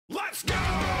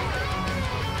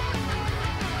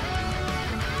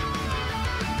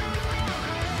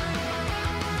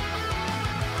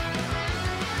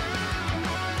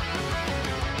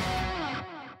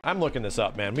I'm looking this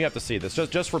up, man. We have to see this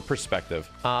just for perspective.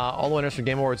 All the winners for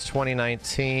Game Awards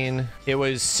 2019. It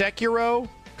was Sekiro,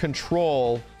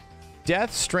 Control,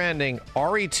 Death Stranding,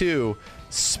 RE2,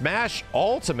 Smash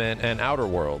Ultimate, and Outer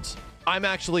Worlds. I'm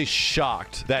actually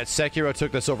shocked that Sekiro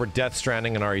took this over Death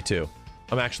Stranding and RE2.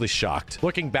 I'm actually shocked.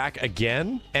 Looking back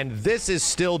again, and this is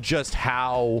still just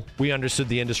how we understood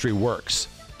the industry works.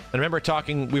 And I remember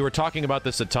we were talking about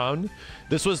this a ton.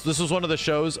 This was one of the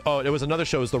shows. Oh, it was another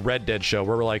show. It was the Red Dead show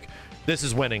where we're like, this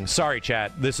is winning. Sorry,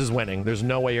 chat. This is winning. There's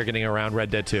no way you're getting around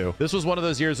Red Dead 2. This was one of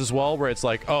those years as well where it's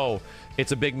like, oh,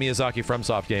 it's a big Miyazaki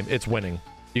FromSoft game. It's winning.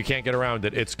 You can't get around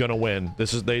it. It's gonna win.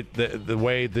 This is the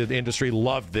way the industry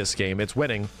loved this game. It's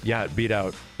winning. Yeah, it beat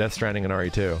out Death Stranding and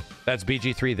RE2. That's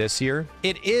BG3 this year.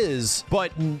 It is,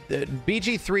 but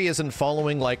BG3 isn't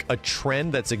following like a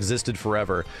trend that's existed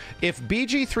forever. If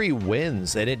BG3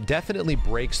 wins, then it definitely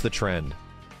breaks the trend.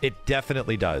 It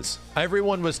definitely does.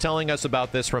 Everyone was telling us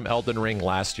about this from Elden Ring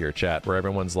last year, chat, where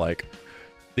everyone's like,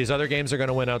 these other games are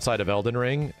gonna win outside of Elden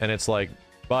Ring, and it's like,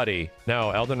 buddy, no,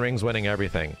 Elden Ring's winning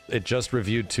everything. It just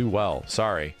reviewed too well.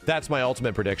 Sorry. That's my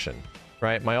ultimate prediction,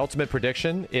 right? My ultimate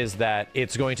prediction is that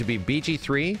it's going to be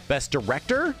BG3, Best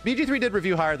Director. BG3 did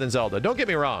review higher than Zelda. Don't get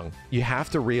me wrong. You have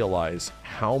to realize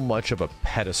how much of a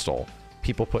pedestal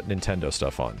people put Nintendo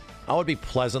stuff on. I would be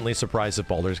pleasantly surprised if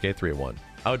Baldur's Gate 3 won.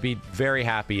 I would be very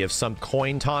happy if some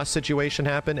coin toss situation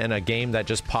happened and a game that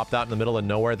just popped out in the middle of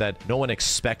nowhere that no one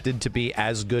expected to be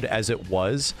as good as it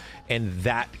was, and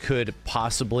that could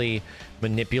possibly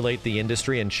manipulate the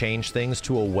industry and change things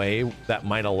to a way that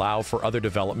might allow for other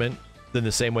development in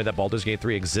the same way that Baldur's Gate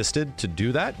 3 existed to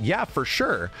do that? Yeah, for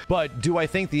sure. But do I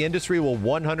think the industry will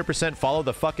 100% follow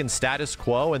the fucking status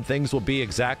quo and things will be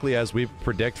exactly as we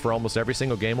predict for almost every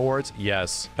single Game Awards?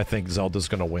 Yes. I think Zelda's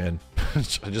gonna win.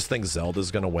 I just think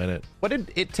Zelda's gonna win it. What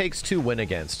did It Takes Two win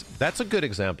against? That's a good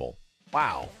example.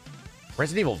 Wow.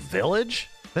 Resident Evil Village?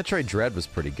 Metroid Dread was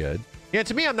pretty good. Yeah,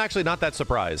 to me, I'm actually not that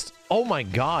surprised. Oh my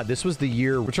god, this was the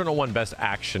year Returnal won Best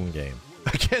Action Game.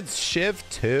 Against Shiv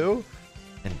 2?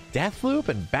 And Deathloop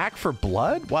and Back for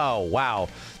Blood? Wow.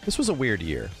 This was a weird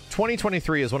year.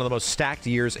 2023 is one of the most stacked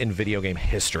years in video game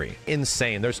history.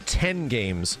 Insane. There's 10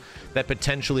 games that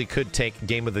potentially could take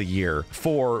Game of the Year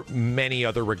for many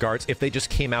other regards if they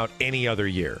just came out any other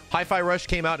year. Hi-Fi Rush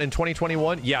came out in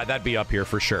 2021. Yeah, that'd be up here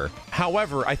for sure.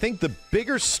 However, I think the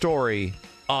bigger story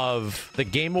of the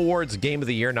Game Awards Game of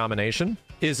the Year nomination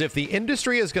is if the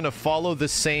industry is going to follow the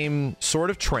same sort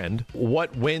of trend,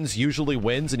 what wins usually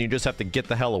wins, and you just have to get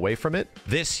the hell away from it.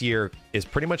 This year is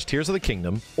pretty much Tears of the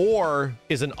Kingdom, or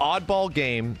is an oddball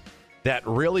game that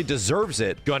really deserves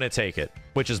it gonna take it,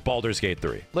 which is Baldur's Gate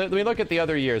 3. Let me look at the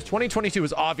other years. 2022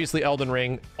 was obviously Elden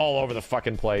Ring all over the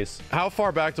fucking place. How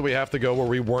far back do we have to go where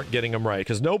we weren't getting them right?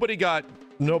 Because nobody got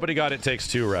It Takes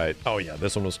Two right. Oh yeah,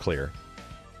 this one was clear.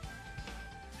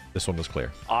 This one was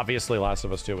clear. Obviously, Last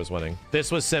of Us 2 was winning. This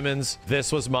was Simmons.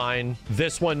 This was mine.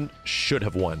 This one should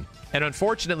have won. And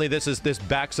unfortunately, this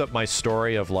backs up my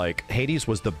story of like, Hades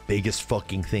was the biggest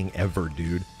fucking thing ever,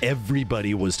 dude.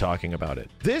 Everybody was talking about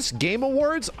it. This Game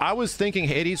Awards, I was thinking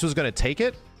Hades was going to take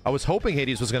it. I was hoping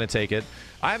Hades was going to take it.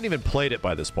 I haven't even played it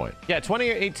by this point. Yeah,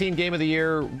 2018 Game of the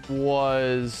Year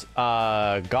was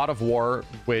God of War,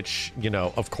 which, you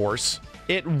know, of course.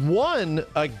 It won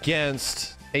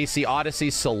against AC Odyssey,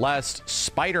 Celeste,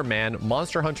 Spider-Man,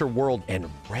 Monster Hunter World, and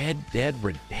Red Dead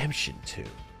Redemption 2.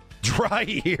 Dry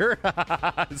year?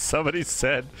 Somebody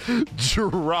said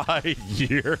dry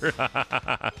year.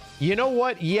 You know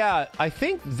what? Yeah, I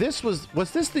think this was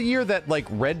this the year that like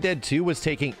Red Dead 2 was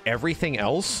taking everything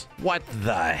else? What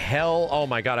the hell? Oh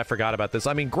my god, I forgot about this.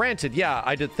 I mean, granted, yeah,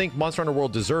 I did think Monster Hunter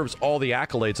World deserves all the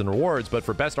accolades and rewards, but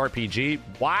for best RPG,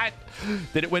 what?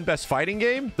 Did it win best fighting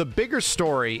game? The bigger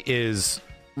story is,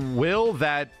 will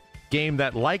that game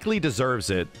that likely deserves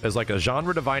it as like a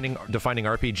genre defining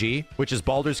RPG, which is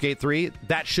Baldur's Gate 3,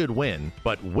 that should win.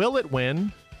 But will it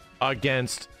win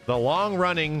against the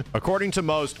long-running, according to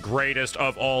most, greatest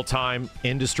of all time,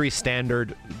 industry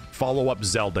standard follow-up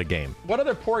Zelda game? What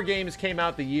other poor games came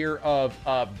out the year of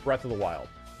Breath of the Wild?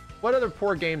 What other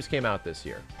poor games came out this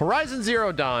year? Horizon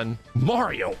Zero Dawn,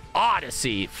 Mario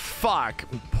Odyssey, fuck,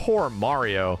 poor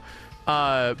Mario.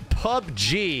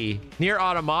 PUBG, Nier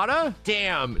Automata?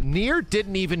 Damn, Nier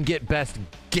didn't even get best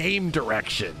game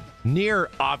direction. Nier,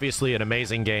 obviously an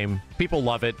amazing game. People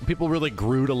love it. People really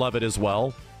grew to love it as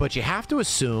well. But you have to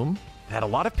assume that a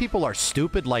lot of people are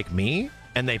stupid like me,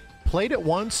 and they played it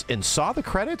once and saw the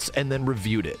credits and then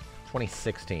reviewed it.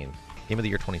 2016. Game of the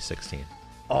Year 2016.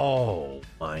 Oh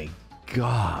my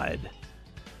god.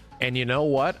 And you know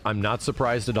what? I'm not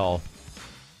surprised at all.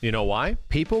 You know why?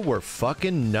 People were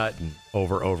fucking nutting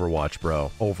over Overwatch,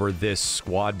 bro, over this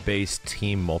squad-based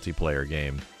team multiplayer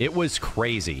game. It was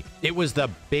crazy. It was the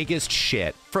biggest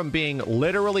shit, from being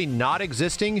literally not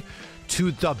existing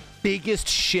to the biggest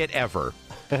shit ever.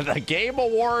 The Game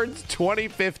Awards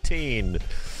 2015.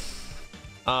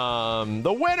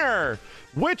 The winner,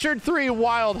 Witcher 3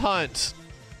 Wild Hunt,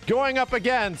 going up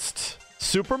against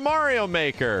Super Mario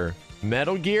Maker,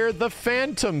 Metal Gear The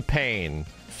Phantom Pain,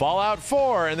 Fallout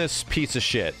 4, and this piece of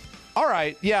shit. All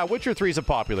right, yeah, Witcher 3 is a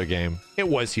popular game. It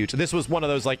was huge. This was one of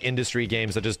those like industry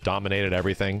games that just dominated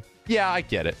everything. Yeah, I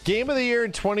get it. Game of the Year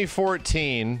in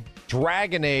 2014,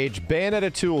 Dragon Age,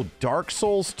 Bayonetta 2, Dark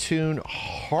Souls 2,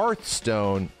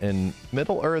 Hearthstone, and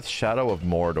Middle-earth: Shadow of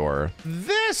Mordor.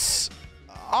 This,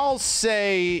 I'll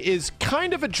say, is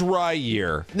kind of a dry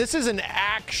year. This is an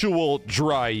actual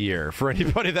dry year. For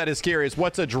anybody that is curious,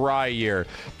 what's a dry year?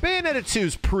 Bayonetta 2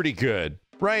 is pretty good,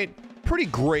 right? Pretty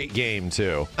great game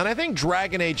too. And I think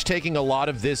Dragon Age taking a lot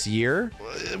of this year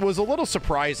was a little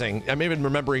surprising. I'm even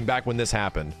remembering back when this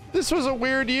happened. This was a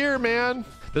weird year, man.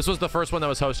 This was the first one that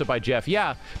was hosted by Jeff.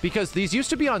 Yeah, because these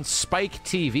used to be on Spike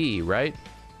TV, right?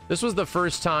 This was the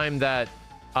first time that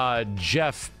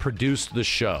Jeff produced the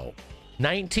show.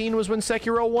 19 was when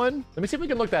Sekiro won. Let me see if we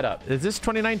can look that up. Is this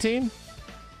 2019?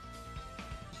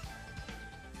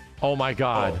 Oh my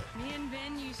God. Me and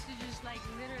Ben used to just like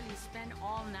literally spend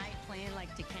all night playing like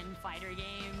Tekken fighter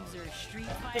games or Street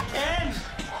Fighter. Tekken!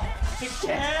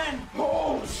 Tekken!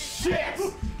 Oh shit!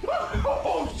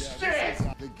 Oh shit!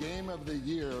 The Game of the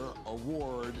Year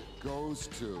award goes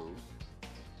to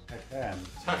Tekken.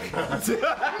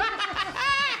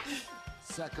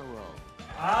 Sekiro.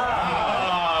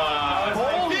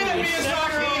 Holy Get it,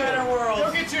 Miyazaki! world.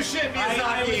 Go get your shit,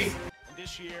 Miyazaki!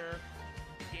 This year,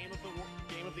 Game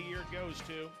of the Year goes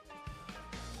to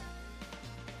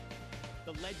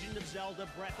The Legend of Zelda: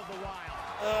 Breath of the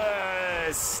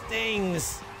Wild.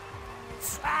 Stings.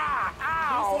 Ah,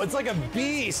 ow! It's like a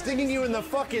bee stinging you in the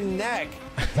fucking neck.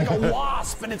 It's like a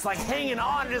wasp, and it's like hanging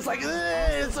on, and it's like, we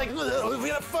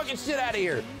gotta fucking shit out of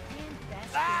here.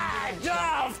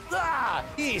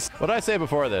 What did I say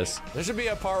before this? There should be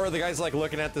a part where the guy's like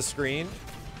looking at the screen,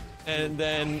 and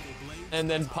then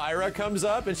Pyra comes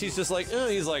up, and she's just like,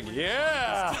 he's like,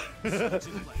 yeah,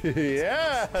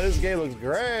 yeah, this game looks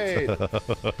great.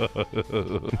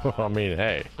 I mean,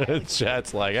 hey,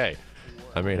 chat's like, hey.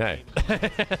 I mean, hey.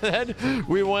 Then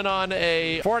we went on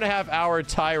a 4.5-hour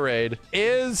tirade.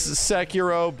 Is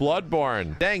Sekiro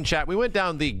Bloodborne? Dang, chat, we went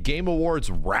down the Game Awards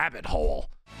rabbit hole.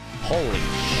 Holy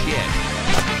shit.